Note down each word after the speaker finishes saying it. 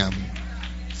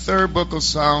Third book of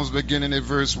Psalms, beginning at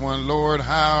verse 1. Lord,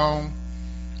 how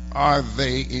are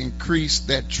they increased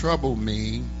that trouble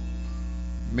me?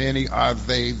 Many are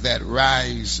they that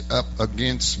rise up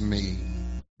against me.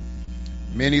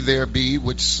 Many there be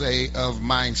which say of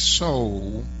my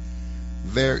soul,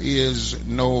 there is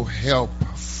no help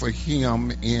for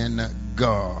him in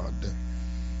God.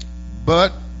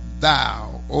 But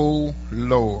thou, O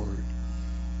Lord,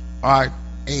 art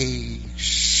a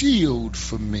shield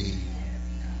for me,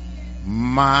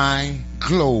 my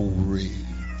glory,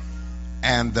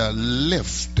 and the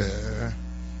lifter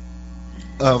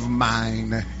of mine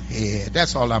head.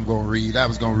 That's all I'm going to read. I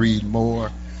was going to read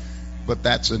more, but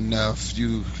that's enough.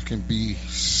 You can be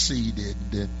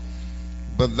seated.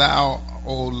 But thou,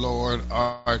 O Lord,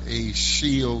 art a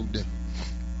shield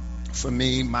for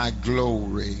me, my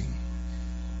glory,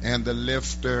 and the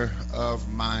lifter of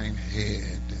mine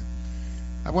head.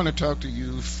 I want to talk to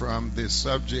you from this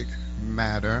subject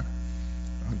matter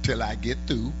until I get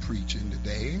through preaching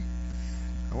today.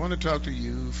 I want to talk to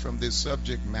you from this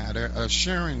subject matter,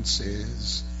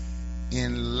 assurances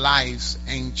in life's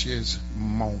anxious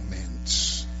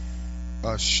moments.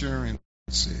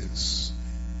 Assurances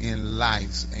in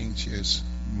life's anxious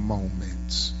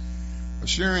moments.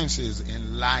 Assurances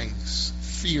in life's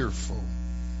fearful,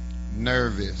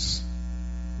 nervous,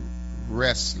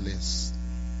 restless,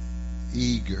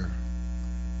 eager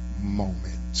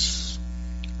moments.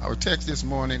 Our text this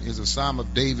morning is a Psalm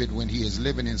of David when he is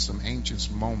living in some anxious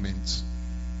moments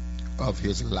of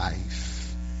his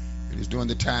life. It is during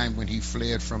the time when he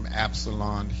fled from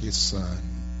Absalom, his son.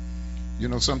 You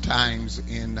know, sometimes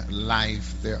in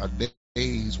life there are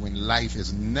days when life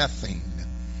is nothing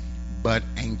but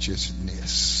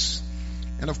anxiousness.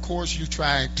 And of course you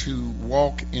try to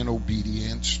walk in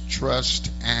obedience,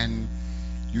 trust, and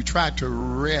you try to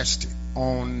rest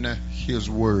on his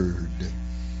word.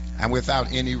 And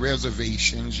without any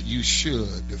reservations, you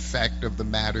should. The fact of the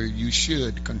matter, you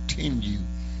should continue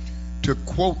to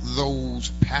quote those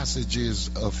passages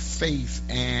of faith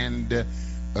and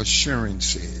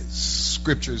assurances.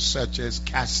 Scriptures such as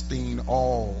casting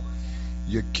all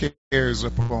your cares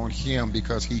upon him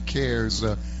because he cares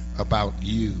about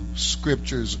you.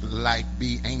 Scriptures like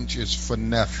be anxious for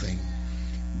nothing,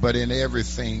 but in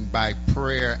everything by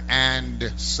prayer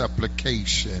and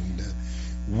supplication.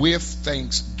 With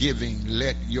thanksgiving,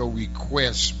 let your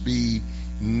requests be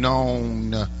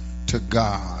known to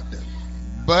God.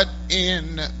 But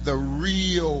in the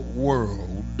real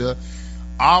world,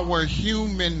 our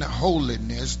human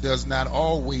holiness does not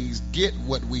always get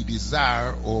what we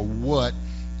desire or what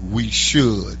we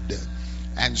should.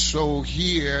 And so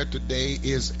here today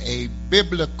is a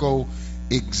biblical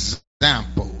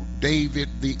example. David,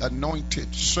 the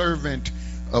anointed servant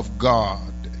of God.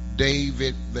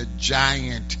 David, the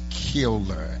giant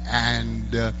killer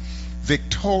and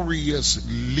victorious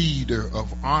leader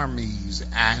of armies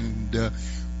and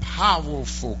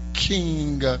powerful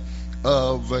king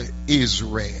of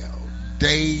Israel.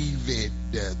 David,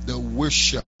 the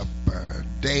worshiper.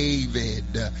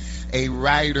 David, a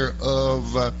writer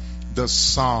of the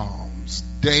Psalms.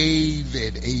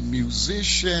 David, a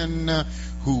musician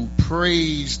who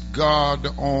praised God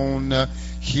on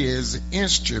his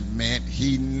instrument.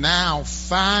 He now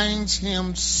finds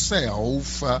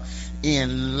himself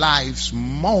in life's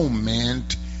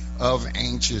moment of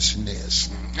anxiousness.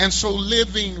 And so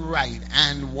living right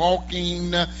and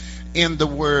walking in the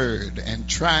word and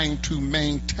trying to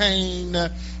maintain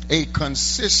a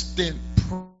consistent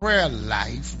prayer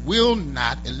life will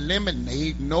not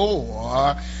eliminate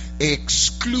nor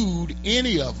exclude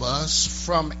any of us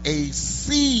from a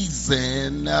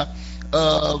season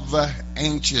of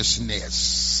anxiousness.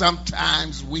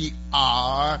 Sometimes we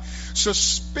are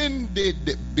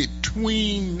suspended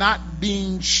between not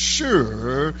being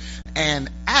sure and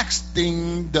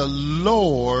asking the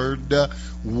Lord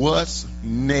what's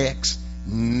next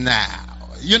now.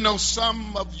 You know,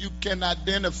 some of you can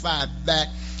identify that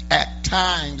at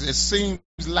times it seems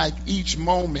like each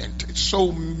moment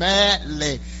so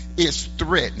madly is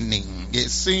threatening. It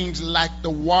seems like the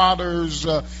waters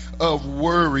of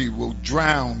worry will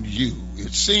drown you.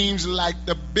 It seems like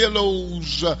the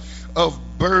billows of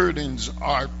burdens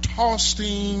are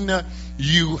tossing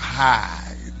you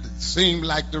high. It seems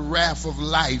like the wrath of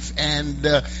life and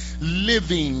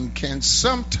living can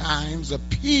sometimes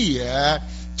appear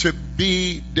to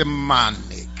be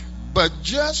demonic. But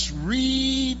just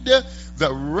read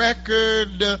the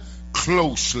record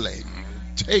closely.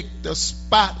 Take the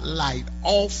spotlight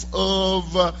off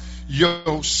of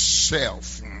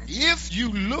yourself. If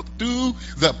you look through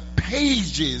the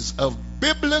pages of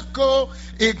biblical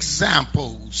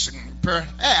examples,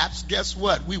 perhaps, guess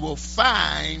what? We will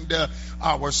find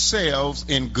ourselves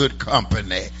in good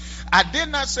company. I did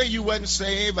not say you wasn't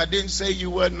saved. I didn't say you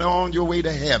wasn't on your way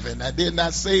to heaven. I did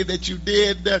not say that you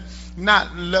did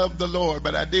not love the Lord,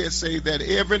 but I did say that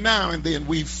every now and then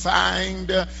we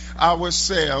find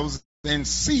ourselves in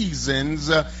seasons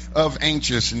of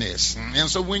anxiousness. And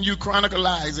so when you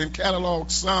chronicleize and catalog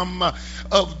some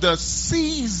of the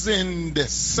seasoned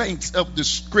saints of the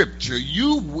scripture,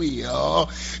 you will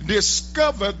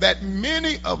discover that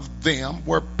many of them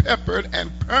were peppered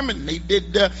and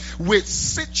permeated with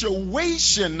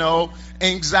situational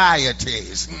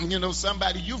anxieties. You know,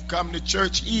 somebody, you've come to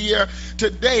church here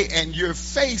today and you're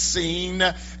facing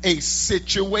a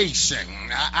situation.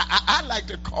 I like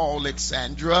to call it,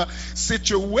 Sandra,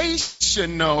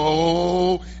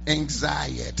 situational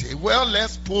anxiety. Well,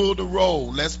 let's pull the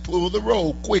roll. Let's pull the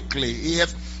roll quickly,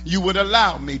 if you would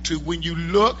allow me to. When you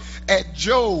look at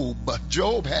Job,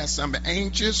 Job has some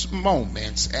anxious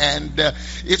moments, and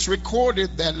it's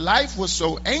recorded that life was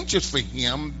so anxious for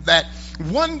him that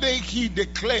one day he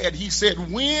declared, he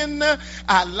said, when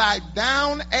I lie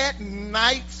down at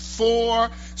night for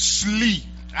sleep,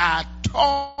 I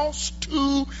toss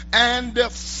to and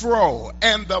fro,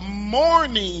 and the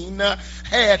morning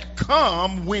had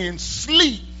come when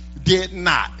sleep did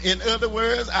not. In other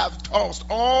words, I've tossed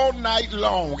all night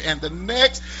long, and the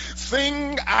next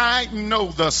thing I know,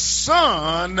 the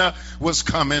sun was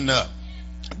coming up.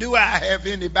 Do I have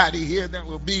anybody here that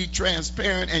will be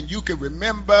transparent and you can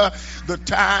remember the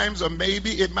times, or maybe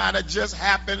it might have just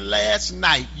happened last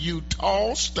night? You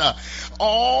tossed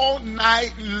all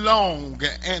night long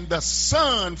and the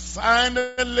sun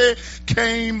finally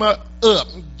came up.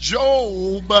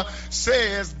 Job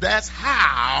says that's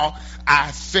how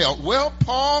I felt. Well,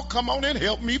 Paul, come on and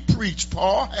help me preach.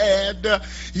 Paul had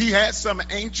some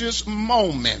anxious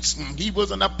moments. He was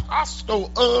an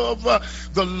apostle of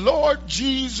the Lord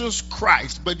Jesus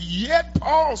Christ, but yet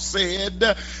Paul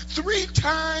said, 3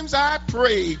 times I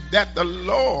prayed that the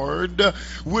Lord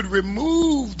would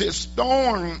remove this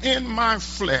thorn in my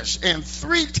flesh, and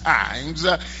 3 times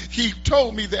he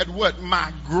told me that what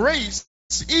my grace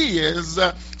is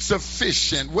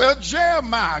sufficient. Well,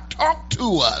 Jeremiah, talk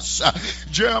to us.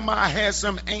 Jeremiah had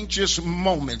some anxious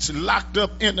moments, locked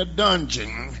up in a dungeon,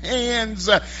 hands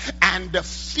and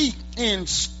feet in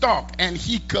stock, and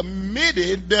he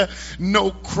committed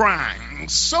no crime.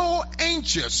 So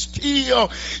anxious till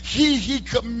he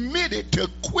committed to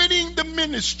quitting the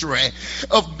ministry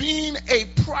of being a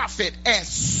prophet as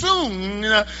soon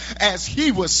as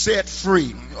he was set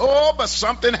free. Oh, but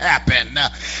something happened.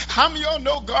 How many of y'all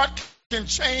know God can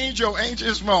change your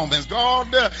anxious moments?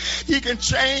 God, he can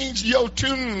change your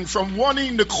tune from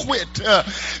wanting to quit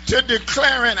to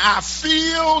declaring, I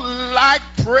feel like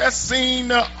pressing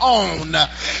on.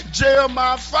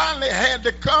 Jeremiah finally had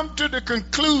to come to the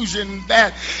conclusion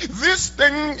that this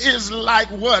thing is like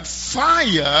what?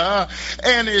 Fire,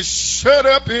 and it's shut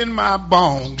up in my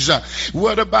bones.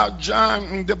 What about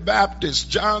John the Baptist?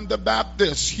 John the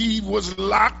Baptist, he was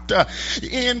locked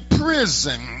in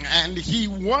prison, and he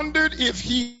wondered if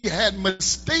he had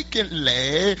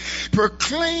mistakenly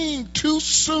proclaimed too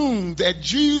soon that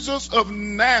Jesus of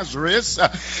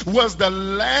Nazareth was the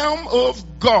Lamb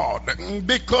of God,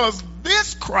 because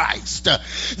this Christ,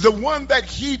 the one that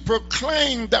he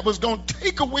proclaimed that was going to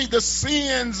take away the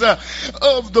sins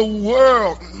of the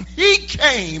world, he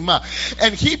came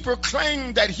and he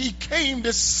proclaimed that he came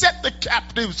to set the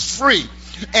captives free.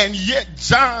 And yet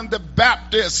John the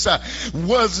Baptist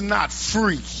was not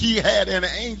free. He had an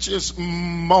anxious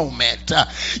moment.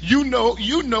 You know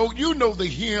the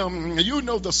hymn, you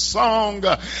know the song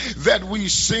that we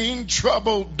sing,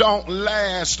 trouble don't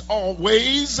last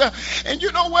always. And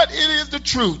you know what? It is the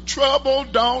truth. Trouble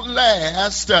don't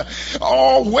last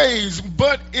always.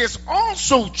 But it's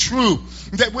also true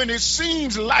that when it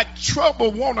seems like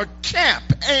trouble want to camp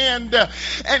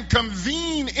and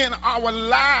convene in our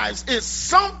lives, it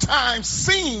sometimes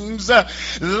seems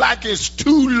like it's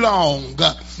too long.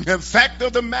 The fact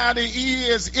of the matter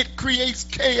is, it creates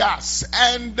chaos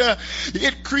and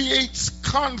it creates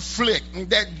conflict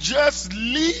that just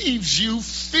leaves you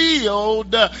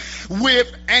filled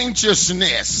with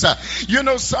anxiousness. You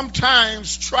know,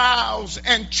 sometimes trials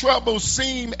and troubles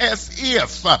seem as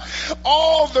if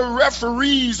all the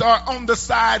referees are on the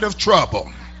side of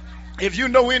trouble. If you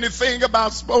know anything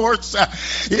about sports,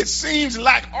 it seems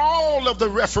like all of the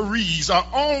referees are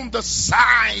on the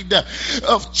side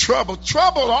of trouble.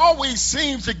 Trouble always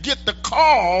seems to get the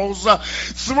calls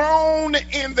thrown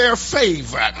in their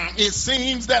favor. It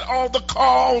seems that all the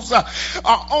calls are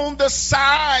on the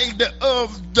side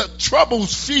of the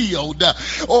trouble's field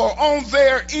or on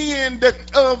their end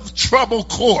of trouble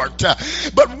court.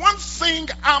 But one thing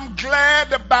I'm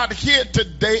glad about here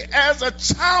today, as a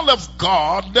child of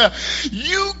God,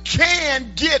 you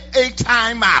can get a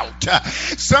timeout.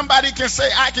 Somebody can say,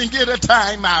 I can get a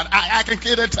timeout. I can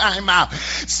get a timeout.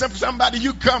 Somebody,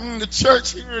 you come to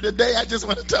church here today, I just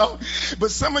want to talk,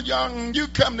 but some of y'all, you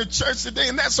come to church today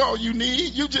and that's all you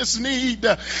need. You just need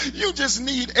a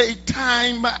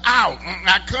timeout.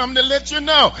 I come to let you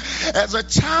know, as a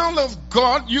child of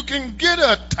God, you can get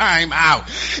a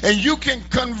timeout and you can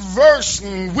converse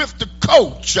with the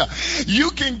coach.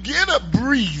 You can get a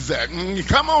breather.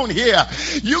 Come on here.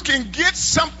 You can get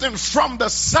something from the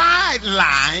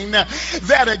sideline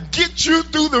that'll get you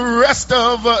through the rest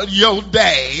of your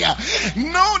day.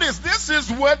 Notice this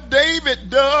is what David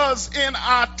does in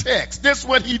our text. This is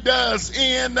what he does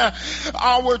in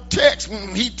our text.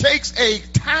 He takes a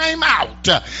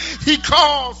timeout. He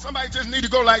calls, somebody just need to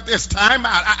go like this,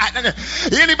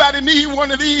 timeout. Anybody need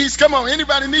one of these? Come on,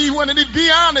 anybody need one of these?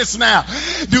 Be honest now.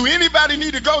 Do anybody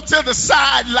need to go to the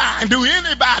sideline? Do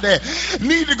anybody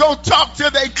need to go talk to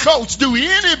their coach? Do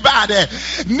anybody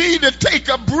need to take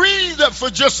a breather for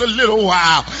just a little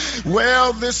while?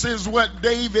 Well, this is what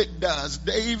David does.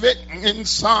 David in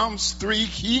Psalms 3,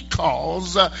 he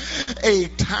calls a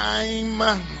time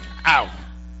out.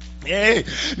 Hey,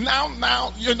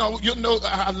 now, you know,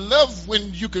 I love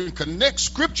when you can connect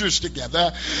scriptures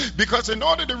together, because in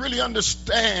order to really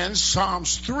understand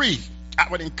Psalms 3, I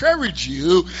would encourage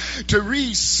you to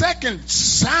read 2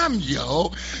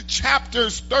 Samuel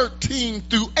chapters 13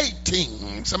 through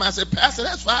 18. Somebody said, Pastor,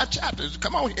 that's 5 chapters.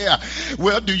 Come on here.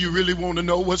 Well, do you really want to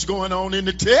know what's going on in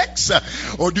the text?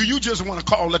 Or do you just want to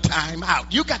call a time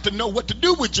out? You got to know what to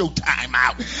do with your time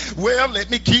out. Well, let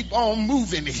me keep on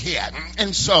moving here.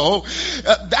 And so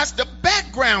that's the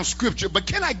background scripture. But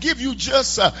can I give you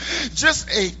just a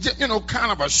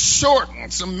kind of a short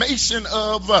summation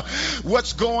of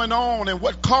what's going on and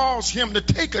what caused him to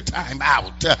take a time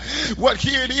out? What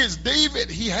here it is, David,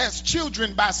 he has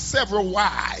children by several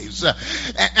wives,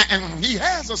 and he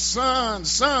has a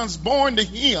sons born to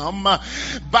him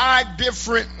by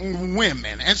different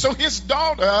women. And so his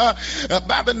daughter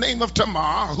by the name of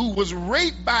Tamar, who was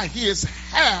raped by his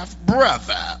half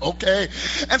brother, okay?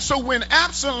 And so when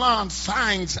Absalom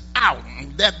finds out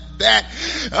that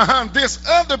this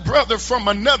other brother from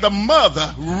another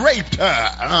mother raped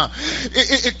her,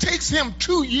 it takes him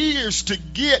 2 years to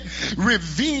get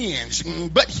revenge,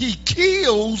 but he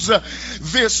kills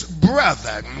this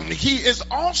brother. He is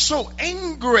also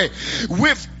angry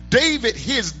with David,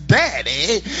 his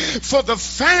daddy, for the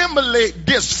family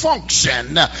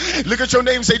dysfunction. Look at your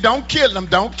neighbor and say, don't kill him,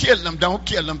 don't kill him, don't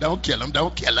kill him, don't kill him,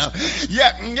 don't kill him.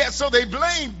 Yeah, so they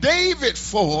blame David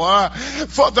for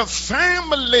the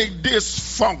family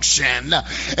dysfunction.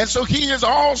 And so he is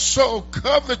also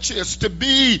covetous to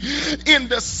be in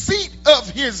the seat of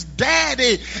his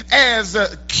daddy as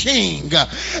a king.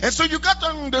 And so you got to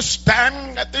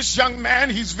understand that this young man,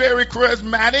 he's very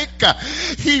charismatic.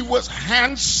 He was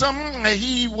handsome.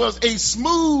 He was a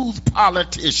smooth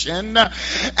politician,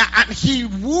 and he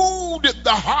wooed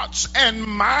the hearts and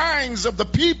minds of the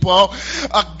people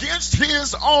against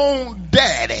his own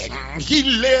daddy.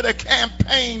 He led a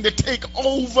campaign to take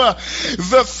over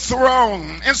the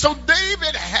throne. And so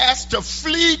David has to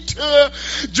flee to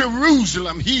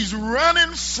Jerusalem. He's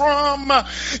running from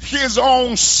his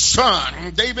own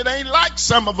son. David ain't like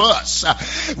some of us.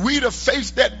 We'd have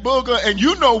faced that booger, and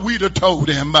you know we'd have told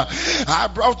him, I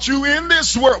brought you in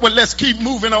this world. Well, let's keep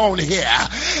moving on here.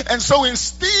 And so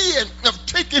instead of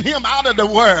taking him out of the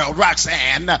world,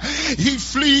 Roxanne, he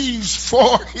flees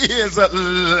for his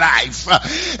life.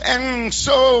 And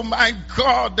so, my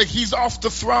God, he's off the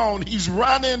throne. He's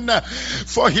running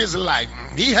for his life.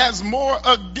 He has more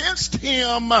against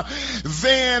him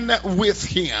than with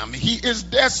him. He is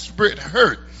desperate,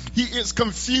 hurt. He is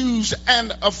confused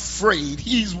and afraid.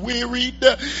 He's wearied.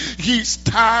 He's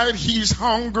tired. He's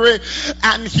hungry.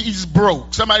 And he's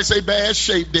broke. Somebody say bad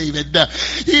shape, David.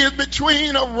 He is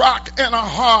between a rock and a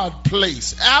hard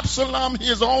place. Absalom,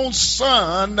 his own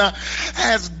son,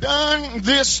 has done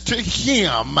this to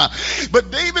him. But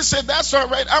David said, that's all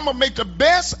right. I'm going to make the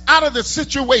best out of the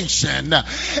situation.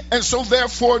 And so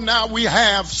therefore now we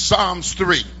have Psalms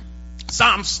 3.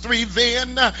 Psalms 3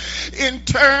 then in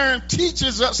turn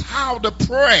teaches us how to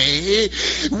pray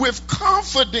with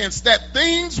confidence that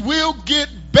things will get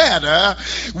better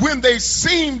when they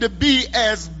seem to be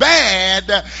as bad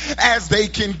as they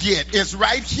can get. It's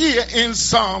right here in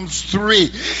Psalms 3.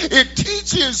 It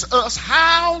teaches us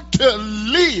how to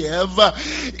live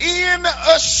in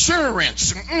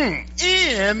assurance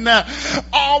in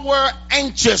our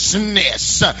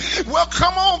anxiousness. Well,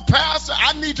 come on, Pastor.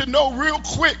 I need to know real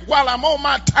quick while I'm on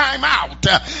my time out.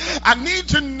 I need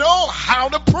to know how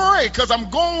to pray because I'm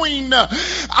going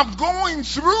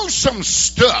through some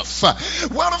stuff.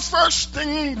 Well, the first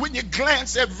thing when you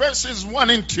glance at verses 1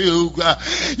 and 2,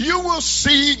 you will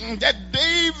see that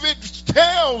David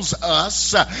tells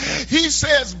us, he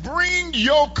says, bring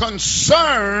your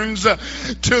concerns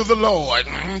to the Lord.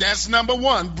 That's number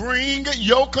one. Bring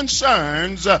your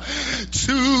concerns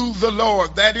to the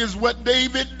Lord. That is what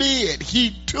David did.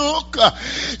 He took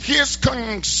his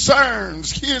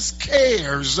concerns, his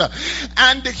cares,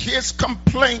 and his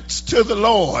complaints to the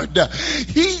Lord.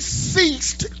 He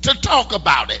ceased to talk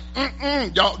about it.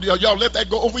 Y'all let that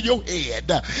go over your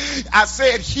head. I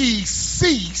said he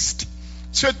ceased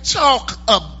to talk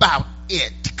about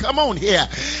it. Come on here.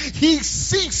 He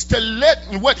ceased to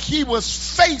let what he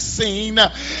was facing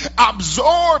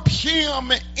absorb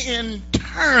him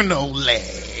internally.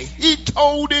 He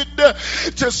told it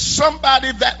to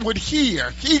somebody that would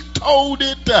hear. He told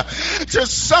it to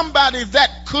somebody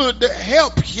that could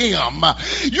help him.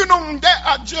 You know, there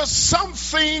are just some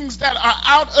things that are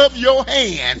out of your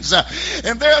hands,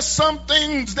 and there are some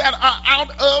things that are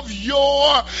out of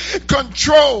your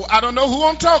control. I don't know who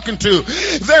I'm talking to.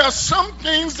 There are some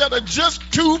things that are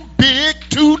just too big,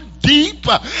 too deep,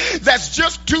 that's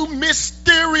just too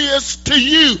mysterious to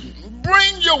you.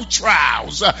 Bring your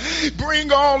trials,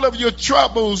 bring all of your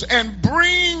troubles, and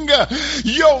bring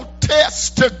your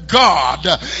tests to God.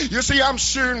 You see, I'm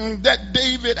sure that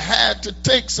David had to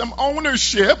take some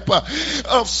ownership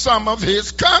of some of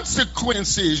his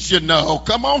consequences, you know.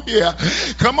 Come on here.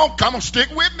 Come on, stick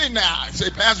with me now.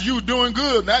 Say, Pastor, you were doing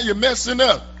good. Now you're messing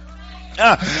up.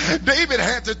 David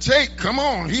had to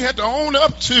he had to own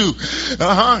up to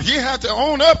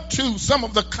some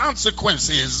of the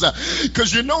consequences,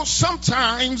 because you know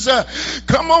sometimes you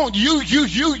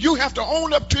have to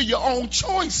own up to your own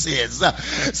choices.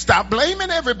 Stop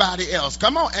blaming everybody else.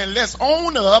 Come on, and let's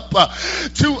own up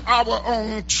to our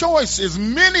own choices.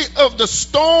 Many of the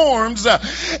storms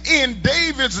in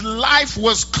David's life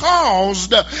was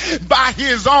caused by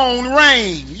his own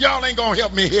reign. Y'all ain't gonna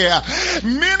help me here.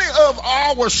 Many of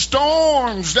our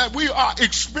storms that we are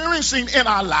experiencing in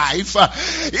our life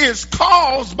is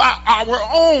caused by our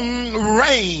own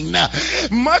reign.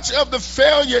 Much of the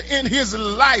failure in his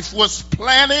life was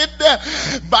planted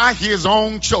by his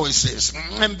own choices.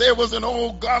 And there was an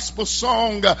old gospel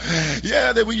song,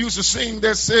 that we used to sing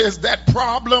that says, that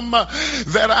problem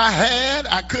that I had,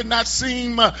 I could not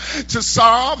seem to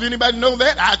solve. Anybody know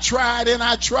that? I tried and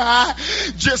I tried,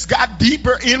 just got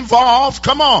deeper involved.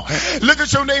 Come on, look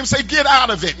at your name and say, get out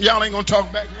of it. Y'all ain't gonna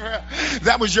talk back here.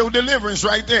 That was your deliverance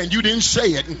right there, and you didn't say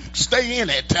it. Stay in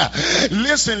it.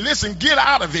 Listen, get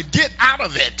out of it. Get out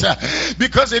of it.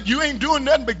 Because if you ain't doing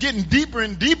nothing but getting deeper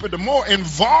and deeper, the more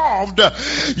involved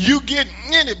you get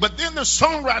in it. But then the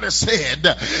songwriter said,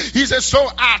 he said, so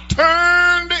I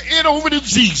turned it over to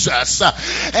Jesus,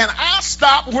 and I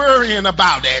stopped worrying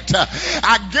about it.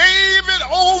 I gave it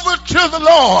over to the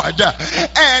Lord,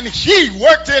 and he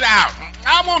worked it out.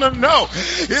 I want to know,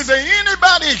 is there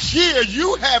anybody here,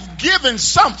 you have given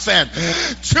something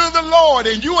to the Lord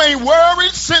and you ain't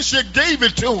worried since you gave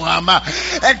it to him?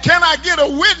 And can I get a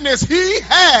witness? He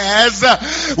has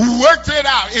worked it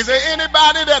out. Is there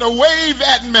anybody that'll wave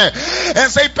at me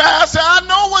and say, Pastor, I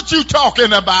know what you're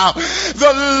talking about.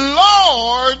 The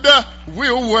Lord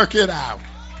will work it out.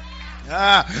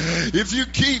 If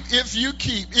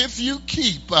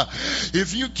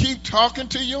you keep talking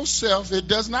to yourself, it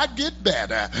does not get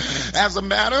better. As a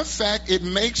matter of fact, it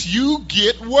makes you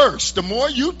get worse. The more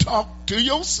you talk to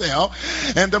yourself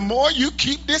and the more you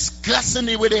keep discussing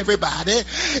it with everybody,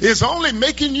 it's only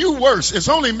making you worse. It's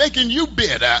only making you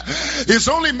bitter. It's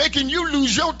only making you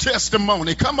lose your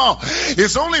testimony. Come on.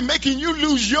 It's only making you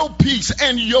lose your peace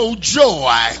and your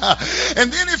joy.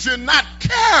 And then if you're not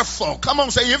careful, come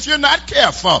on, say, if you're not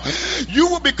careful, you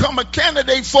will become a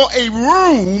candidate for a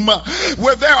room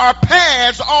where there are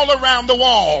pads all around the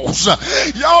walls.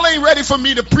 Y'all ain't ready for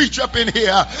me to preach up in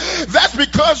here. That's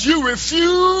because you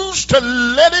refuse to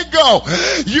let it go.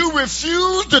 You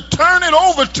refuse to turn it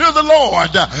over to the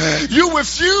Lord. You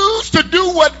refuse to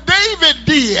do what David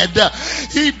did.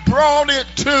 He brought it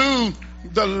to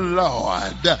the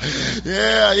Lord.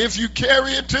 Yeah, if you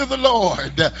carry it to the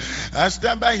Lord, I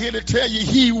stand by here to tell you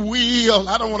he will.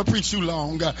 I don't want to preach too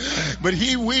long, but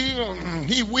he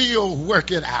will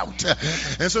work it out.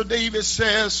 And so David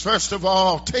says, first of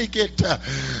all, take it to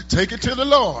the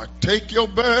Lord. Take your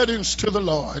burdens to the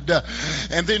Lord.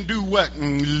 And then do what?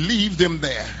 Leave them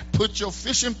there. Put your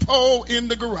fishing pole in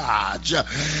the garage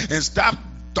and stop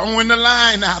throwing the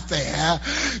line out there,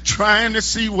 trying to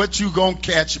see what you gonna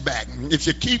catch back. If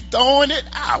you keep throwing it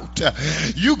out,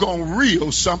 you gonna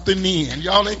reel something in.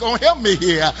 Y'all ain't gonna help me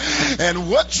here.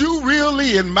 And what you reel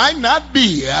in might not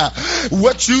be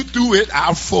what you threw it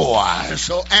out for.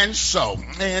 So,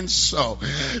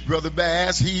 Brother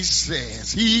Bass, he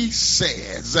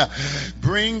says,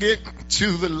 bring it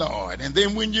to the Lord. And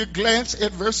then when you glance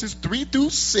at verses 3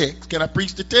 through 6, can I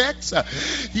preach the text?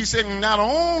 He said, not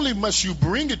only must you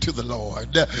bring it to the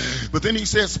Lord, but then he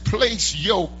says, place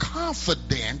your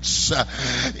confidence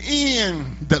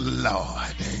in the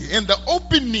Lord. In the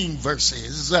opening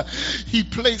verses, he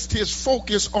placed his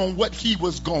focus on what he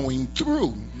was going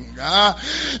through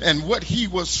and what he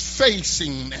was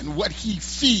facing and what he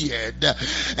feared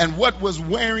and what was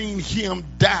wearing him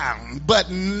down. But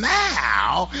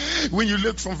now, when you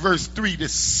look from verse 3 to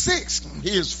 6,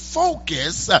 his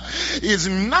focus is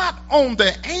not on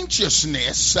the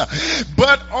anxiousness,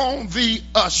 but on the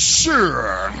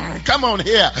assured. Come on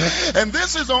here. And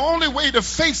this is the only way to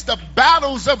face the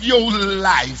battles of your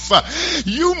life.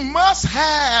 You must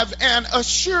have an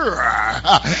assurer.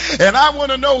 And I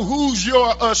want to know who's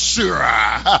your assurer.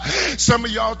 Some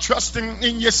of y'all trusting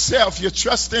in yourself. You're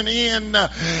trusting in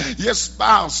your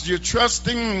spouse. You're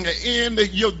trusting in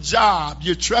your job.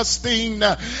 You're trusting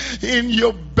in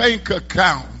your bank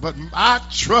account. But I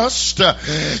trust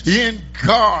in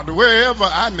God wherever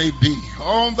I may be,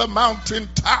 on the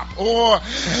mountaintop or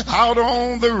out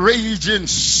on the raging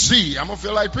sea. I'm going to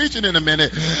feel like preaching in a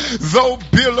minute. Though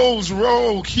billows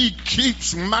roll, he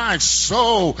keeps my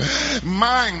soul.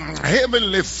 My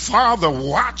heavenly Father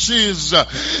watches.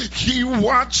 He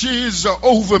watches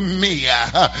over me.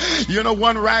 You know,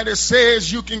 one writer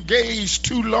says you can gaze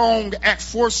too long at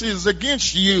forces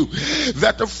against you,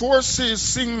 that the forces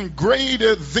seem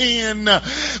greater than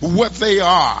what they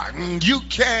are. You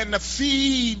can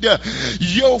feed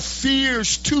your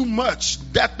fears too much,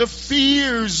 that the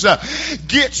fears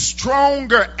get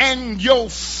stronger and your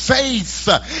faith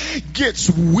gets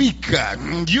weaker.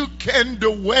 You can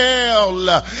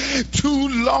dwell too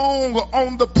long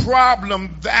on the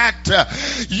problem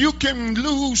that you can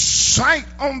lose sight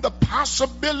on the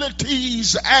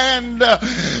possibilities and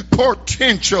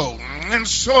potential. And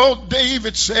so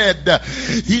David said,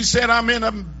 he said, I'm in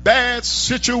a bad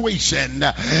situation.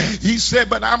 He said,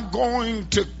 but I'm going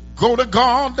to go to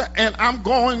God and I'm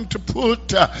going to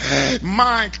put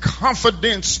my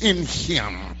confidence in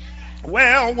him.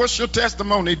 Well, what's your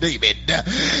testimony, David?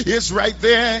 It's right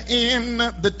there in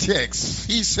the text.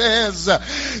 He says,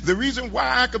 the reason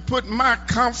why I could put my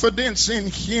confidence in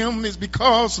him is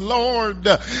because, Lord,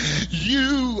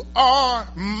 you are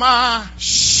my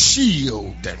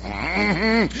shield.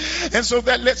 And so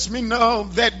that lets me know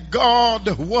that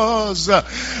God was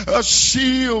a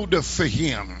shield for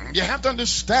him. You have to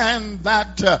understand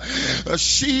that a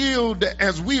shield,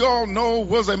 as we all know,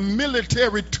 was a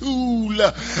military tool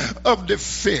of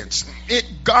defense.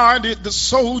 It guarded the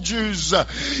soldiers'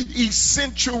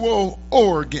 essential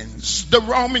organs. The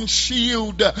Roman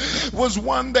shield was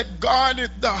one that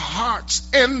guarded the hearts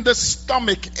and the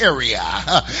stomach area.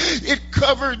 It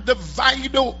covered the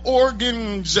vital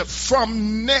organs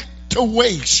from neck to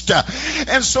waste.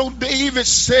 And so David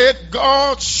said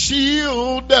God's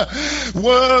shield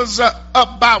was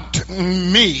about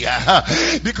me.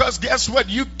 Because guess what?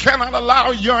 You cannot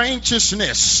allow your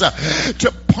anxiousness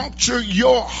to puncture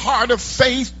your heart of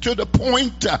faith to the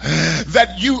point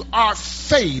that you are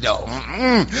fatal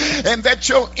and that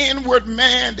your inward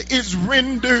man is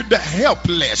rendered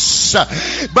helpless.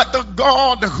 But the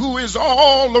God who is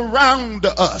all around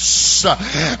us,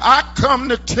 I come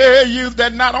to tell you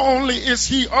that not only is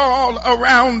he all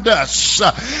around us,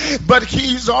 but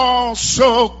he's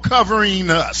also covering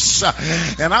us.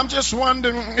 And I'm just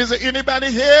wondering, is there anybody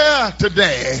here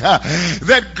today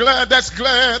that's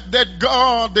glad that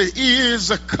God God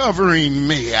is covering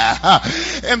me.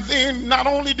 And then not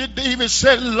only did David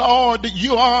say, Lord,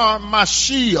 you are my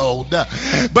shield,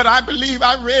 but I believe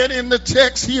I read in the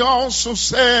text he also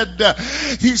said,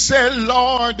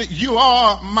 Lord, you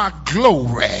are my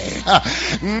glory.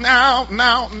 Now,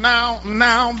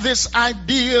 this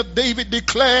idea David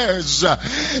declares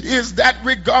is that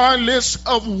regardless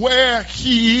of where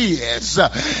he is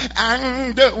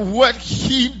and what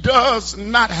he does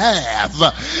not have,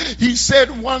 he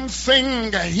said one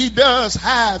thing he does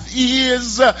have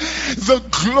is the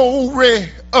glory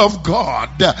of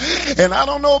God. And I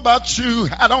don't know about you,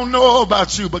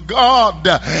 but God,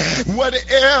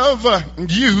 whatever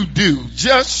you do,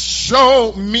 just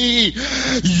show me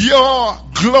your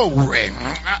glory.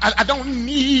 I don't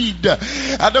need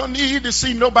to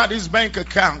see nobody's bank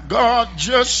account. God,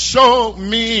 just show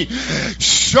me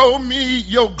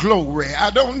your glory. I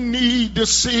don't need to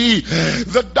see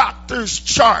the doctor's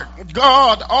chart.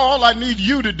 God, all I need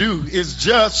you to do is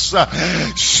just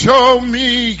show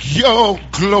me your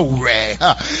glory.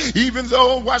 Even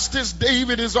though, watch this,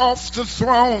 David is off the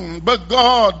throne, but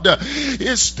God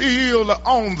is still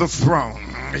on the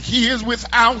throne. He is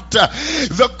without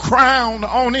the crown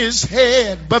on his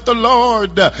head, but the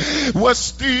Lord was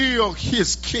still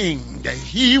his king.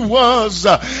 He was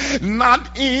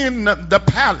not in the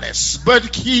palace,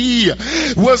 but he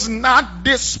was not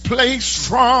displaced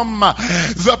from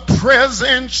the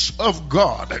presence of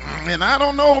God. And I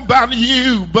don't know about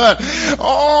you, but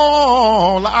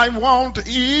all I want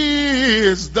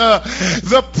is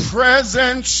the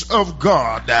presence of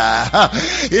God.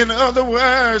 In other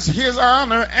words, his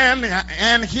honor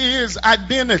and his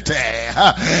identity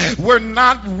were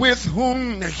not with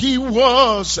whom he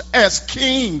was as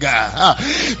king,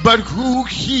 but who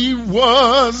he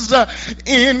was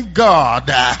in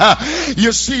God.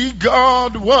 You see,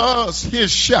 God was his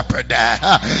shepherd.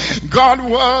 God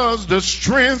was the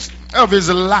strength of his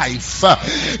life.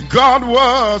 God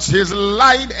was his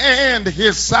light and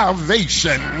his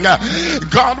salvation.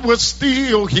 God was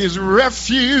still his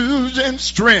refuge and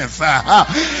strength,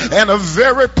 and a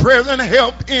very present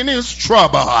help in his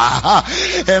trouble.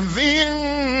 And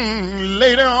then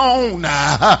later on,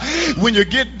 when you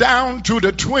get down to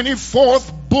the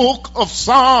 24th book of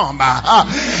Psalm,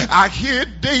 I hear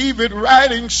David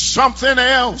writing something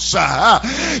else.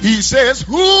 He says,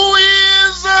 who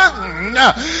is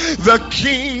the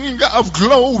King of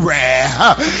glory?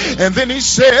 And then he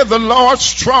said, the Lord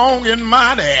strong and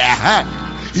mighty.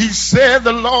 He said,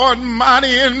 the Lord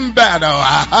mighty in battle.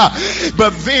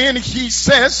 But then he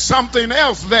says something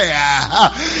else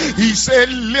there. He said,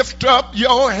 lift up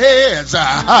your heads,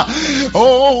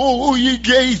 oh ye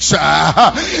gates.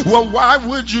 Well, why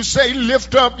would you say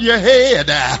lift up your head?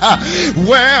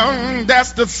 Well,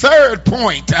 that's the third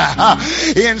point.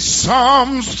 In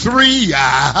Psalms 3,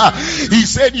 he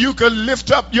said you could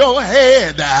lift up your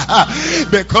head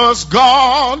because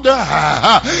God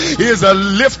is a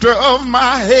lifter of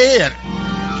my head.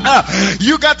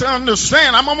 You got to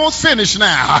understand, I'm almost finished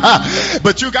now,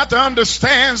 but you got to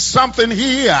understand something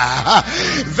here.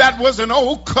 That was an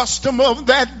old custom of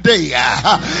that day.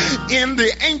 In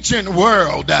the ancient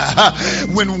world,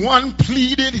 when one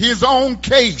pleaded his own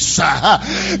case to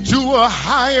a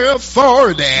higher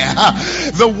authority,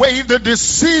 the way the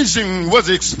decision was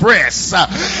expressed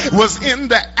was in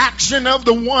the action of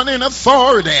the one in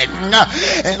authority.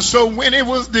 And so when it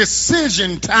was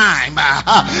decision time,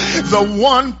 the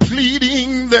one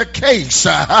pleading the case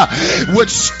would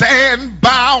stand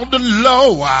bowed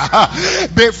low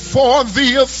before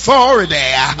the authority,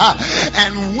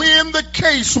 and when the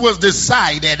case was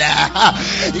decided,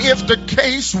 if the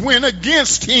case went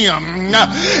against him,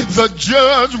 the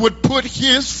judge would put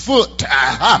his foot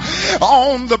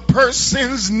on the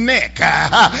person's neck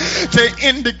to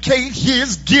indicate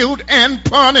his guilt and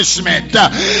punishment.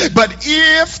 But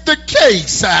if the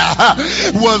case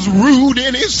was ruled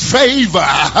in his favor,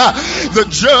 the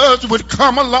judge would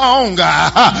come along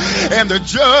and the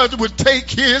judge would take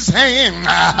his hand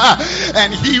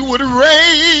and he would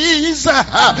raise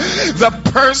the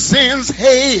person's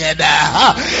head,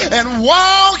 and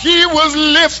while he was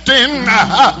lifting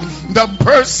the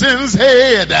person's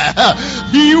head,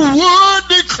 he would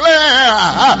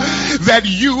declare that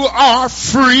you are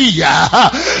free,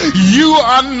 you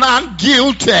are not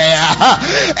guilty,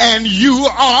 and you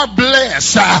are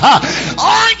blessed.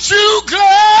 Aren't you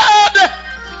glad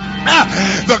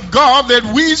the God that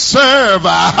we serve.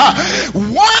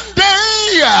 One day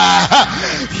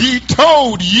he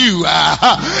told you,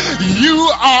 you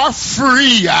are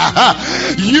free,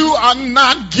 you are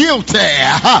not guilty,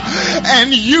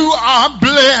 and you are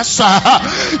blessed.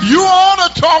 You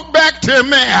ought to talk back to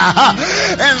me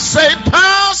and say,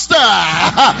 Pastor,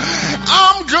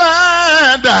 I'm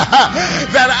glad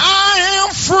that I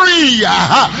am free.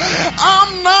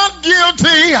 I'm not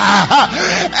guilty,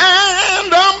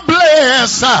 and I'm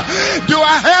blessed. Do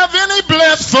I have any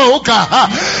blessed folk?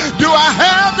 Do I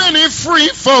have any free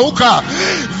folk?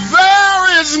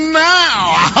 There is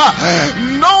now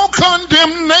no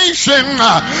condemnation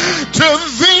to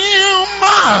them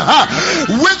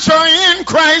which are in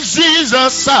Christ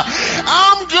Jesus.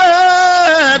 I'm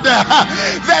glad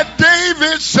that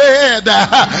David said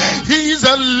he's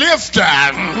a lifter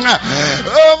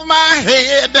of my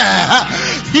head.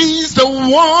 He's the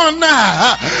one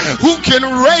who can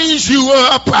raise you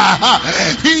up.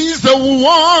 He's the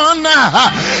one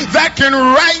that can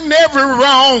right every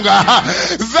wrong.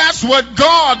 That's what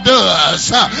God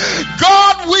does.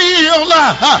 God will,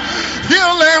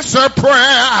 he'll answer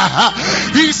prayer.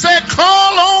 He said,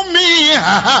 call on me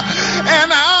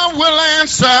and I will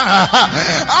answer.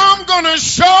 I'm going to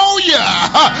show you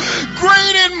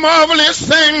great and marvelous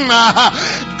thing.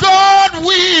 God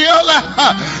will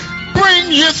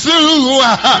bring you through.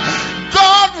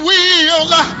 God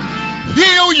will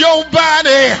heal your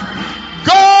body.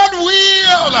 God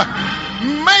will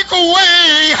make a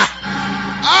way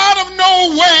out of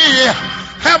no way.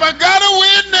 Have I got a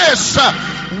witness?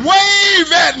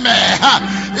 Wave at me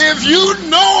if you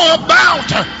know about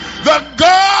the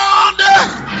God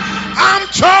I'm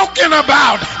talking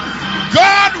about.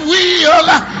 God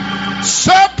will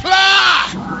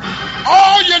supply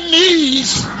all your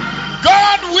needs.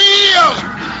 God will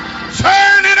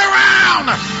turn it around.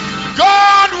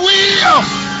 God will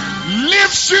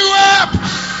lift you up.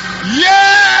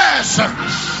 Yes.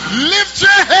 Lift your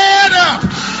head up.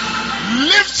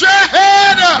 Lift your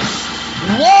head up.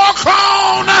 Walk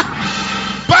on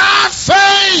by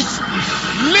faith.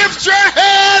 Lift your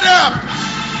head up.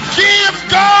 Give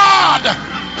God.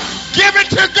 Give it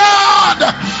to God.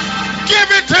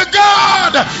 Give it to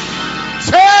God.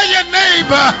 Tell your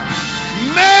neighbor,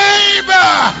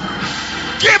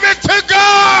 give it to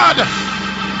God.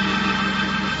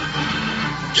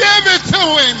 Give it to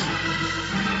him.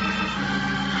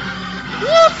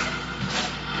 Woo.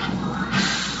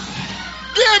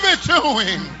 Give it to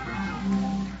him.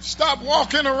 Stop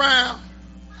walking around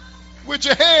with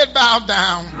your head bowed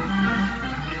down.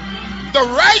 The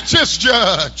righteous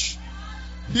judge,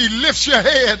 he lifts your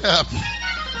head up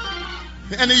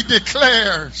and he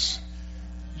declares,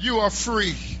 you are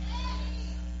free.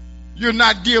 You're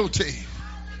not guilty.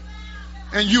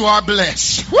 And you are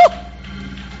blessed. Woo!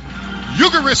 You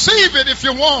can receive it if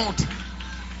you want.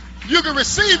 You can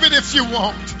receive it if you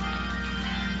want.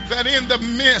 That in the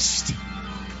midst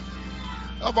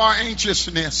of our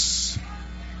anxiousness,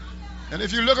 and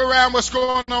if you look around what's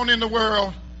going on in the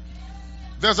world,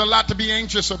 there's a lot to be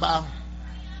anxious about.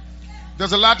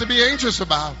 There's a lot to be anxious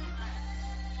about.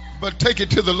 But take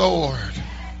it to the Lord.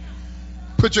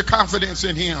 Put your confidence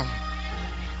in him.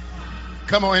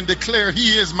 Come on and declare,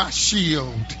 he is my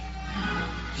shield.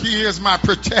 He is my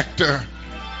protector.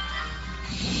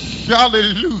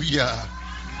 Hallelujah.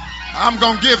 I'm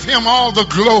going to give him all the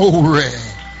glory.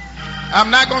 I'm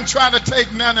not going to try to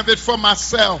take none of it for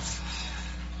myself,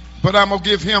 but I'm going to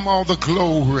give him all the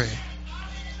glory.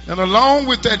 And along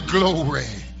with that glory,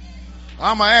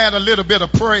 I'm going to add a little bit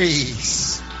of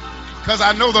praise, because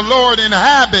I know the Lord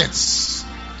inhabits,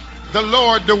 the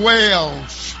Lord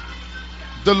dwells,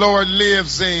 the Lord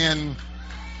lives in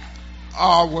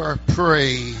our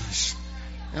praise.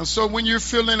 And so when you're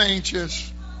feeling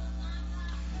anxious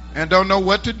and don't know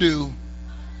what to do,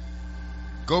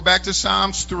 go back to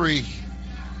Psalms 3.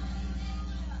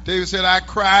 David said, I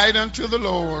cried unto the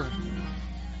Lord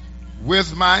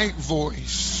with my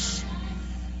voice,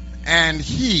 and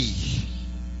he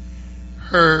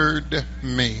heard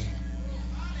me.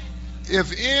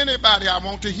 If anybody I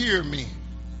want to hear me,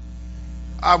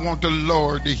 I want the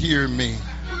Lord to hear me.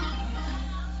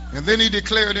 And then he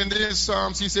declared in this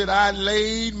Psalms, he said, I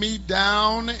laid me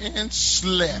down and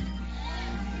slept.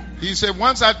 He said,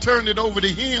 once I turned it over to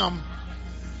him,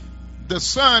 the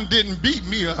sun didn't beat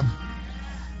me up,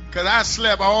 because I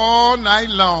slept all night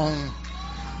long.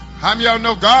 How many of y'all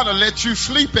know God will let you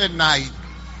sleep at night?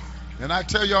 And I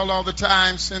tell y'all all the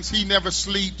time, since he never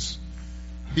sleeps,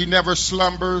 he never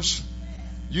slumbers,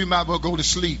 you might well go to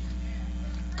sleep,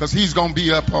 because he's going to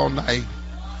be up all night.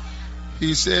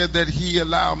 He said that he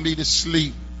allowed me to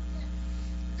sleep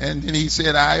And then he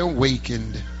said, I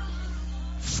awakened,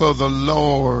 for the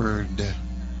Lord,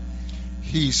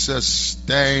 he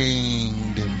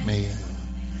sustained me.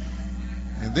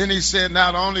 And then he said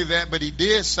not only that, but he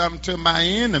did something to my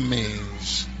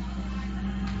enemies.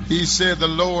 He said, the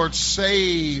Lord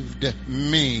saved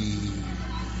me,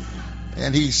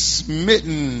 and he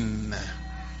smitten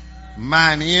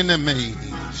mine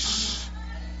enemies.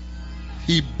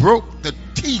 He broke the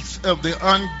teeth of the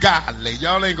ungodly.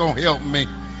 Y'all ain't gonna help me.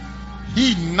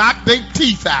 He knocked their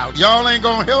teeth out. Y'all ain't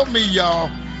gonna help me, y'all.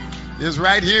 It's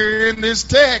right here in this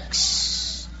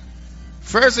text.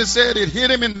 First it said it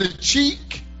hit him in the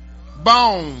cheek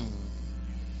bone.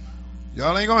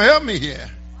 Y'all ain't gonna help me here.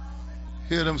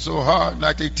 Hit them so hard,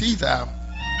 knock their teeth out.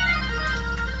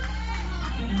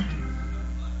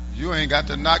 You ain't got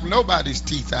to knock nobody's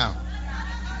teeth out.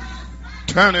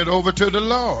 Turn it over to the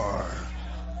Lord.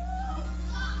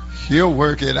 He'll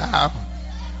work it out.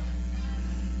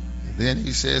 And then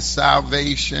he says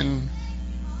salvation,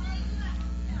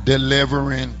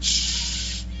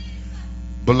 deliverance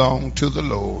belong to the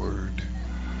Lord.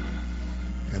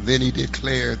 And then he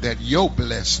declared that your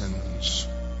blessings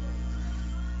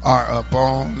are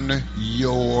upon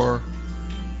your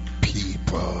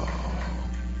people.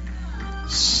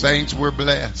 Saints, we're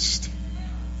blessed.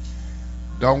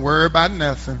 Don't worry about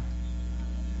nothing,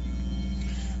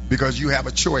 because you have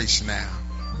a choice now.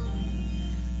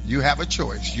 You have a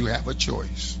choice. You have a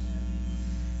choice.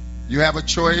 You have a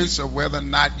choice of whether or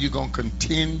not you're going to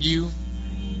continue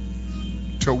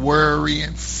to worry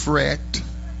and fret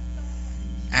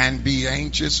and be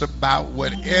anxious about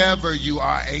whatever you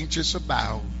are anxious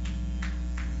about,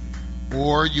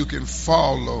 or you can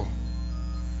follow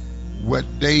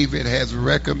what David has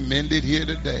recommended here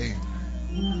today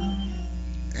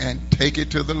and take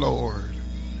it to the Lord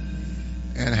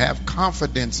and have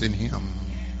confidence in him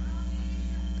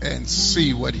and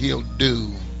see what he'll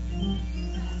do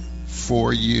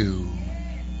for you.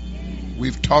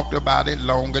 We've talked about it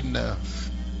long enough.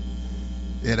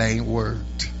 It ain't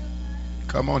worked.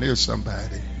 Come on here,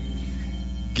 somebody.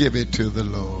 Give it to the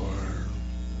Lord.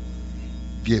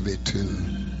 Give it to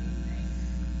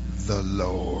the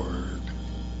Lord.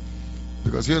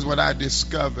 Because here's what I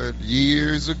discovered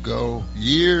years ago.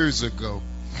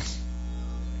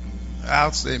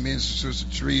 I'll say, me and Sister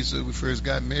Teresa, when we first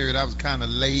got married, I was kind of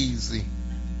lazy.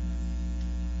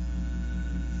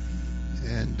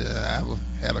 And I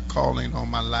had a calling on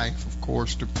my life, of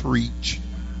course, to preach.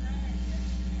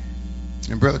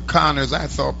 And Brother Connors, I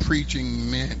thought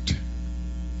preaching meant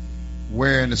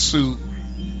wearing a suit,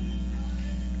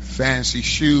 fancy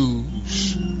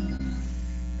shoes,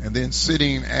 and then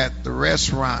sitting at the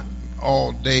restaurant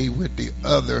all day with the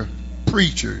other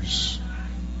preachers.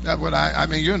 That's what I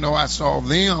mean, you know, I saw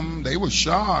them. They were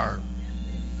sharp.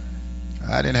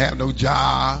 I didn't have no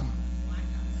job.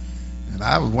 And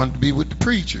I wanted to be with the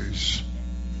preachers.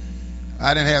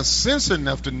 I didn't have sense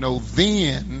enough to know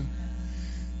then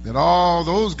that all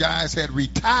those guys had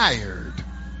retired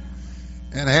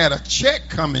and had a check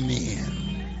coming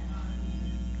in.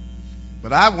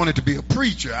 But I wanted to be a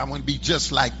preacher. I wanted to be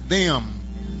just like them.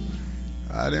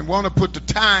 I didn't want to put the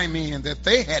time in that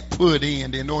they had put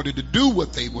in order to do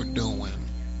what they were doing.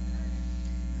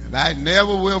 And I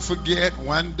never will forget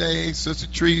one day, Sister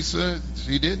Teresa,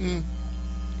 she didn't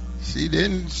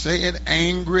say it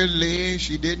angrily.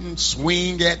 She didn't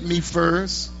swing at me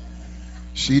first.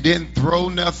 She didn't throw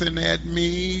nothing at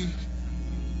me.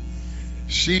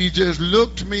 She just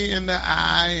looked me in the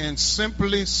eye and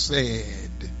simply said,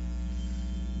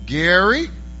 Gary,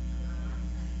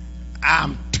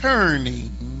 I'm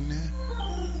turning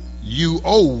you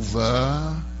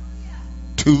over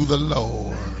to the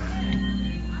Lord.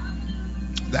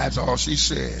 That's all she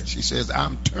said. She says,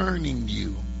 I'm turning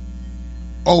you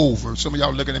over. Some of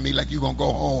y'all looking at me like you're going to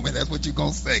go home and that's what you're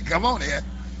going to say. Come on here.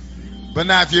 But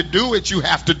now if you do it, you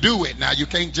have to do it. Now you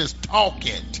can't just talk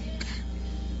it.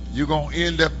 You're going to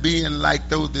end up being like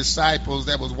those disciples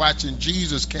that was watching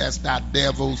Jesus cast out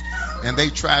devils, and they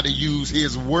try to use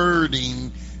his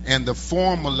wording and the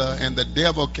formula, and the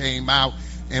devil came out,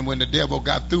 and when the devil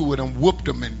got through with them, whooped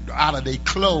them and out of their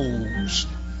clothes.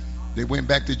 They went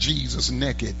back to Jesus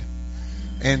naked.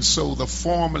 And so the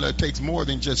formula takes more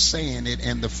than just saying it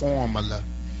and the formula.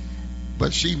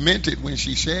 But she meant it when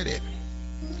she said it.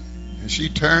 And she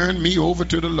turned me over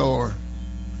to the Lord.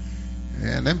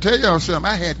 And let me tell y'all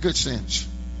something, I had good sense.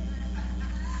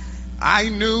 I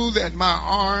knew that my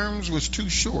arms was too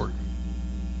short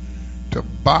to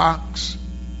box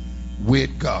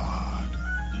with God.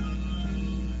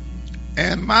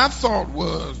 And my thought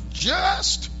was,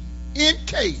 just in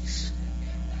case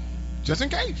Just in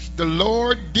case. The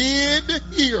Lord did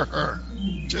hear her.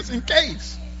 Just in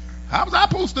case. How was I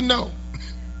supposed to know?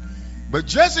 But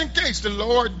just in case the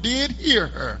Lord did hear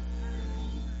her,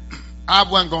 I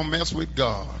wasn't going to mess with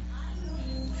God.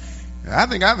 I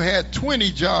think I've had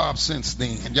 20 jobs since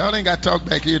then. Y'all ain't got to talk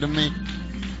back here to me.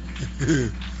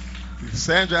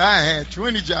 Sandra, I had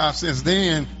 20 jobs since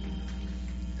then.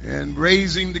 And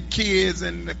raising the kids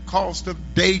and the cost of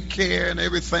daycare and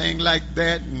everything like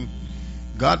that. And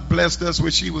God blessed us where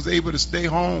she was able to stay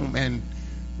home and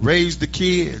raise the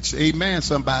kids. Amen,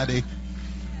 somebody.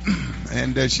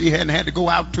 And she hadn't had to go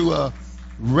out to a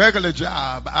regular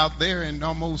job out there in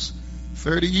almost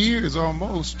 30 years,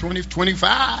 almost 20,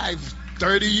 25,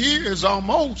 30 years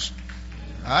almost.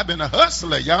 I've been a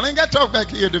hustler. Y'all ain't got to talk back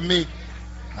here to me.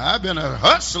 I've been a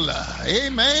hustler.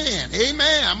 Amen.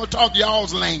 Amen. I'm going to talk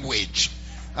y'all's language.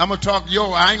 I'm going to talk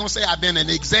I ain't going to say I've been an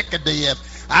executive.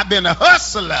 I've been a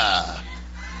hustler.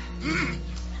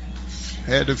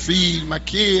 Had to feed my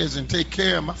kids and take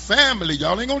care of my family.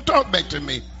 Y'all ain't going to talk back to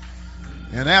me.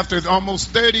 And after almost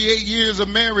 38 years of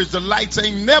marriage, the lights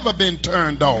ain't never been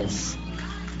turned off.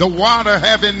 The water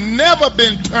haven't never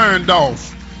been turned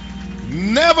off.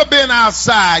 Never been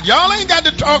outside. Y'all ain't got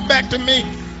to talk back to me.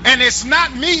 And it's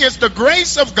not me, it's the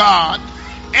grace of God.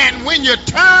 And when you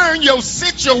turn your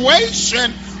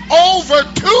situation over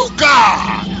to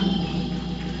God,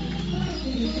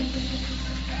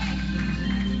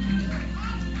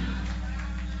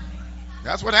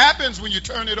 that's what happens when you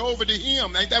turn it over to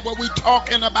Him. Ain't that what we're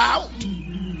talking about?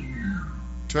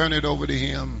 Turn it over to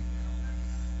Him.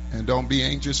 And don't be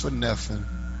anxious for nothing.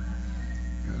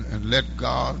 And let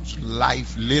God's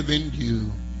life live in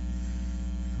you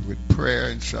with prayer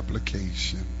and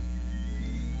supplication.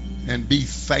 And be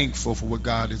thankful for what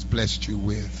God has blessed you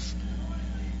with.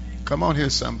 Come on here,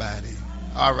 somebody.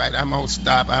 All right, I'm going to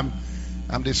stop.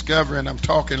 I'm discovering I'm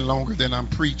talking longer than I'm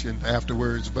preaching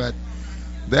afterwards, but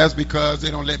that's because they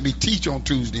don't let me teach on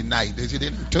Tuesday night. They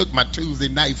took my Tuesday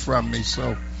night from me,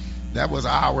 so that was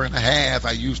an hour and a half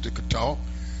I used to talk.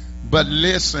 But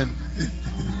listen,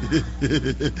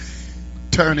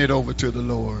 turn it over to the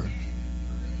Lord.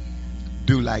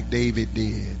 Do like David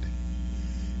did.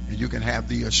 And you can have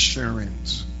the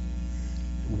assurance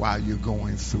while you're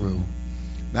going through.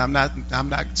 Now, I'm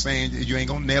not saying you ain't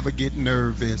going to never get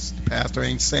nervous. The pastor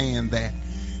ain't saying that.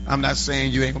 I'm not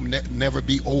saying you ain't going to never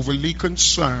be overly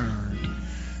concerned.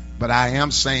 But I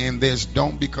am saying this,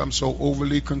 don't become so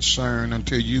overly concerned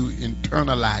until you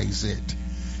internalize it.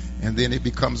 And then it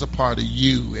becomes a part of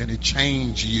you and it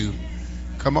changes you.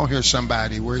 Come on here,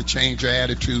 somebody, where it changes your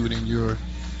attitude and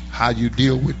how you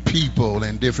deal with people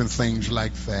and different things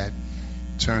like that.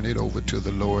 Turn it over to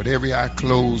the Lord. Every eye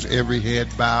closed, every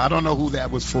head bowed. I don't know who that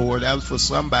was for. That was for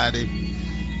somebody.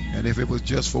 And if it was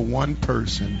just for one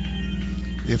person,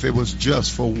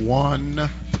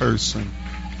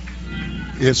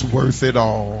 it's worth it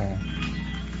all.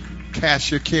 Cast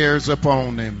your cares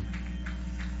upon Him,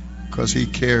 because He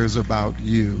cares about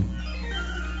you.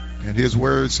 And His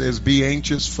word says, be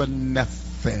anxious for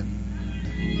nothing.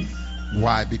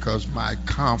 Why? Because my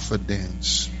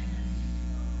confidence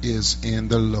is in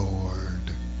the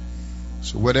Lord.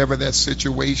 So whatever that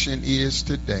situation is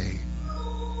today,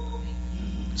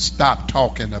 stop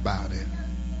talking about it.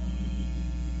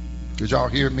 Did y'all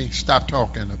hear me? Stop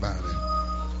talking about it.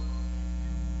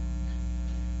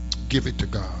 Give it to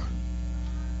God.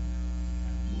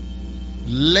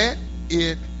 Let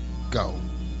it go.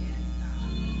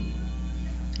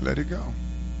 Let it go.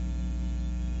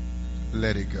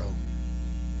 Let it go.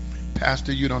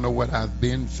 Pastor, you don't know what I've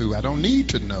been through. I don't need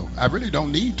to know. I really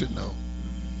don't need to know.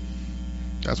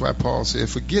 That's why Paul said,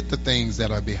 forget the things that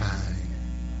are behind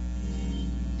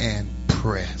and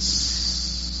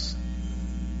press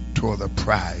toward the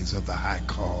prize of the high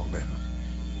calling,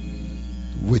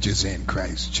 which is in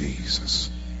Christ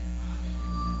Jesus.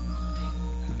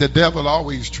 The devil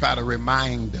always try to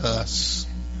remind us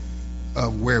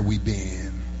of where we've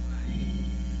been.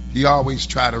 He always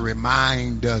try to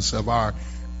remind us of our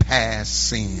past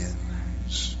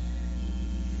sins.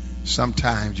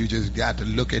 Sometimes you just got to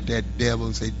look at that devil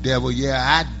and say, devil, yeah,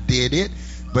 I did it,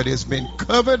 but it's been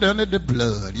covered under the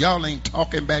blood. Y'all ain't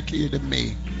talking back here to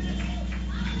me.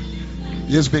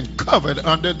 It's been covered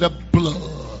under the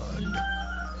blood.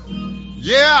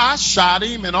 Yeah, I shot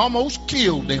him and almost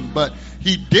killed him, but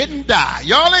he didn't die.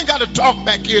 Y'all ain't got to talk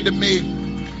back here to me.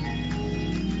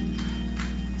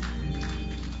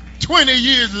 20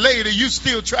 years later, you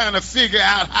still trying to figure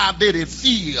out how did it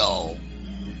feel.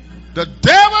 The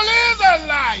devil is a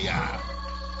liar.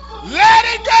 Let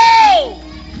it go.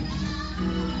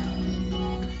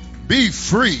 Be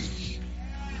free.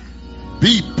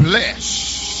 Be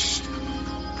blessed.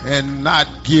 and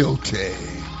not guilty.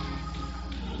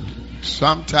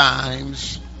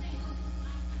 Sometimes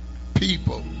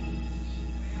people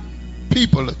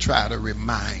will try to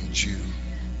remind you.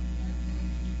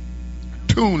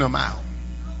 Tune them out.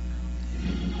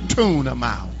 Tune them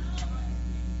out.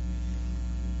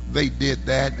 They did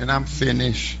that, and I'm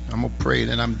finished. I'm going to pray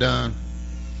and I'm done.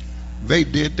 They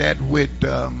did that with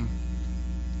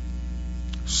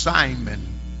Simon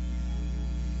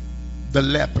the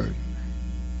leopard.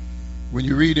 When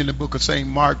you read in the book of St.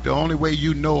 Mark, the only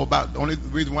reason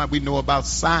why we know about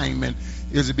Simon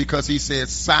is because he said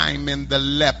Simon the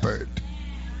leopard.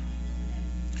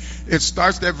 It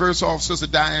starts that verse off, Sister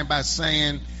Diane, by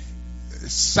saying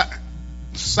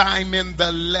Simon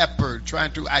the leopard,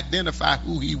 trying to identify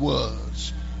who he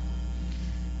was.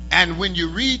 And when you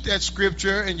read that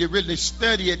scripture and you really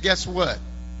study it, guess what?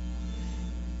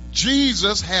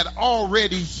 Jesus had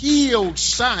already healed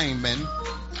Simon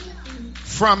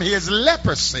from his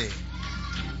leprosy.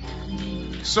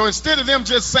 So instead of them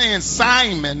just saying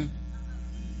Simon,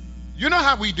 you know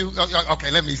how we do.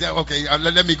 Okay, let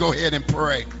me go ahead and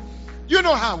pray. You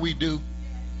know how we do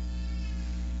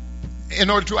in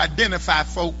order to identify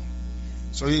folk.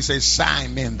 So he says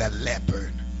Simon the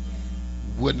leopard.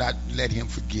 Would not let him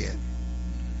forget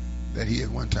that he at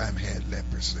one time had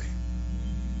leprosy.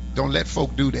 Don't let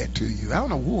folk do that to you. I don't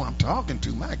know who I'm talking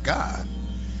to. My God.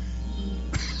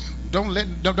 Don't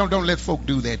let folk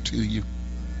do that to you.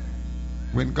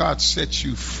 When God sets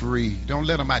you free, don't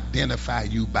let them identify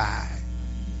you by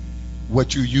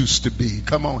what you used to be.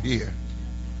 Come on here.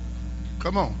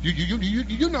 Come on.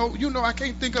 You know I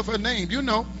can't think of her name. You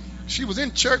know, she was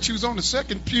in church. She was on the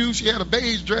second pew. She had a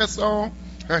beige dress on.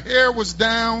 Her hair was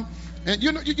down. And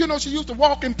you know she used to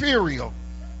walk Imperial.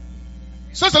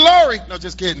 Sister Lori. No,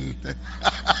 just kidding.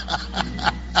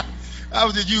 I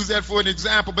was just use that for an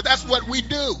example, but that's what we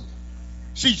do.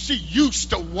 She used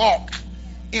to walk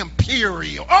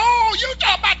Imperial. Oh, you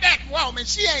talking about that woman?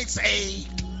 She ain't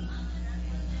saved.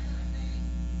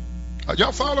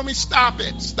 Y'all follow me? Stop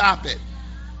it. Stop it.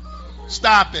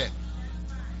 Stop it.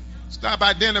 Stop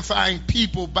identifying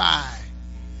people by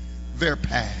their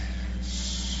past.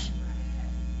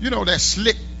 You know that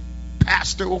slick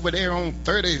pastor over there on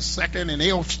 32nd and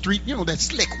L Street? You know that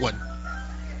slick one.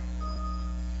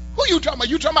 Who you talking about?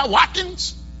 You talking about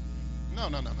Watkins? No.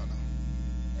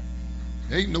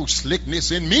 There ain't no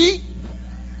slickness in me.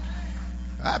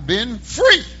 I've been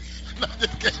free.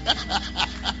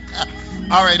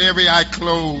 All right, every eye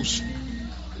closed,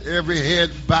 every head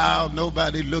bowed,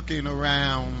 nobody looking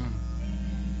around.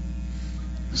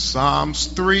 Psalms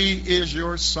 3 is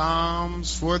your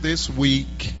Psalms for this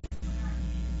week.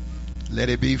 Let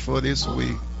it be for this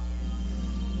week.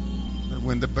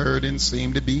 When the burdens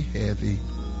seem to be heavy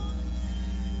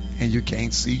and you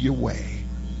can't see your way,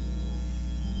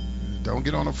 don't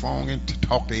get on the phone and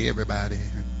talk to everybody,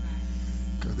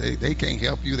 because they can't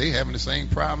help you. They having the same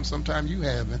problem sometimes you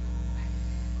having.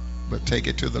 But take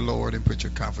it to the Lord and put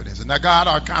your confidence in. Now, God,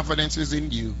 our confidence is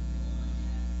in you.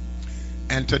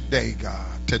 And today,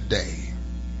 God, today,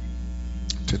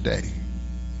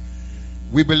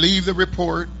 we believe the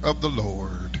report of the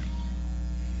Lord,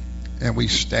 and we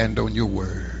stand on your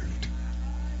word,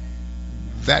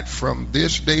 that from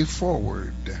this day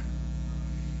forward,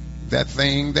 that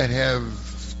thing that have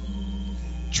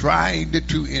tried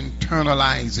to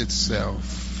internalize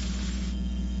itself,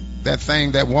 that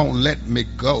thing that won't let me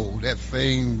go, that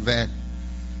thing that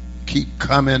keep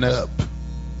coming up,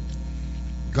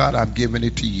 God, I'm giving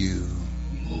it to you.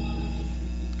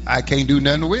 I can't do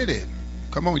nothing with it.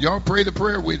 Come on, y'all pray the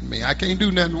prayer with me. I can't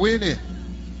do nothing with it.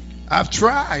 I've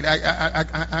tried.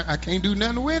 I can't do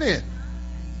nothing with it.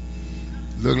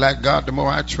 Look like, God, the more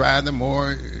I try, the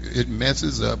more it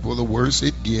messes up, or the worse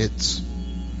it gets.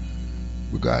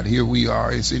 But God, here we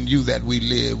are. It's in you that we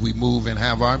live, we move, and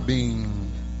have our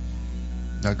being.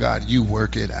 Now, God, you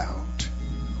work it out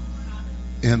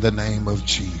in the name of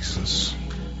Jesus.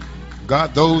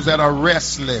 God, those that are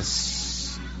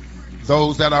restless,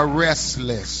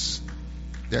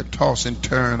 that toss and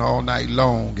turn all night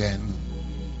long and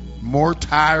more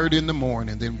tired in the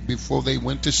morning than before they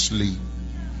went to sleep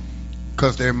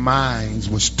because their minds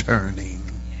was turning.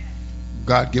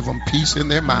 God, give them peace in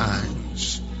their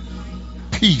minds.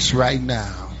 Peace right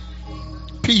now.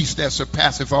 Peace that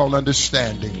surpasseth all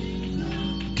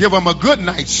understanding. Give them a good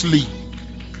night's sleep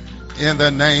in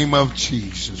the name of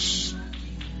Jesus.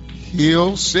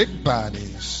 Heal sick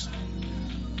bodies.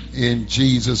 In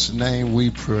Jesus' name we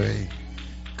pray.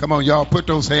 Come on, y'all, put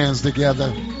those hands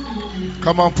together.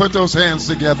 Come on, put those hands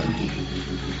together.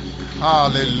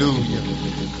 Hallelujah.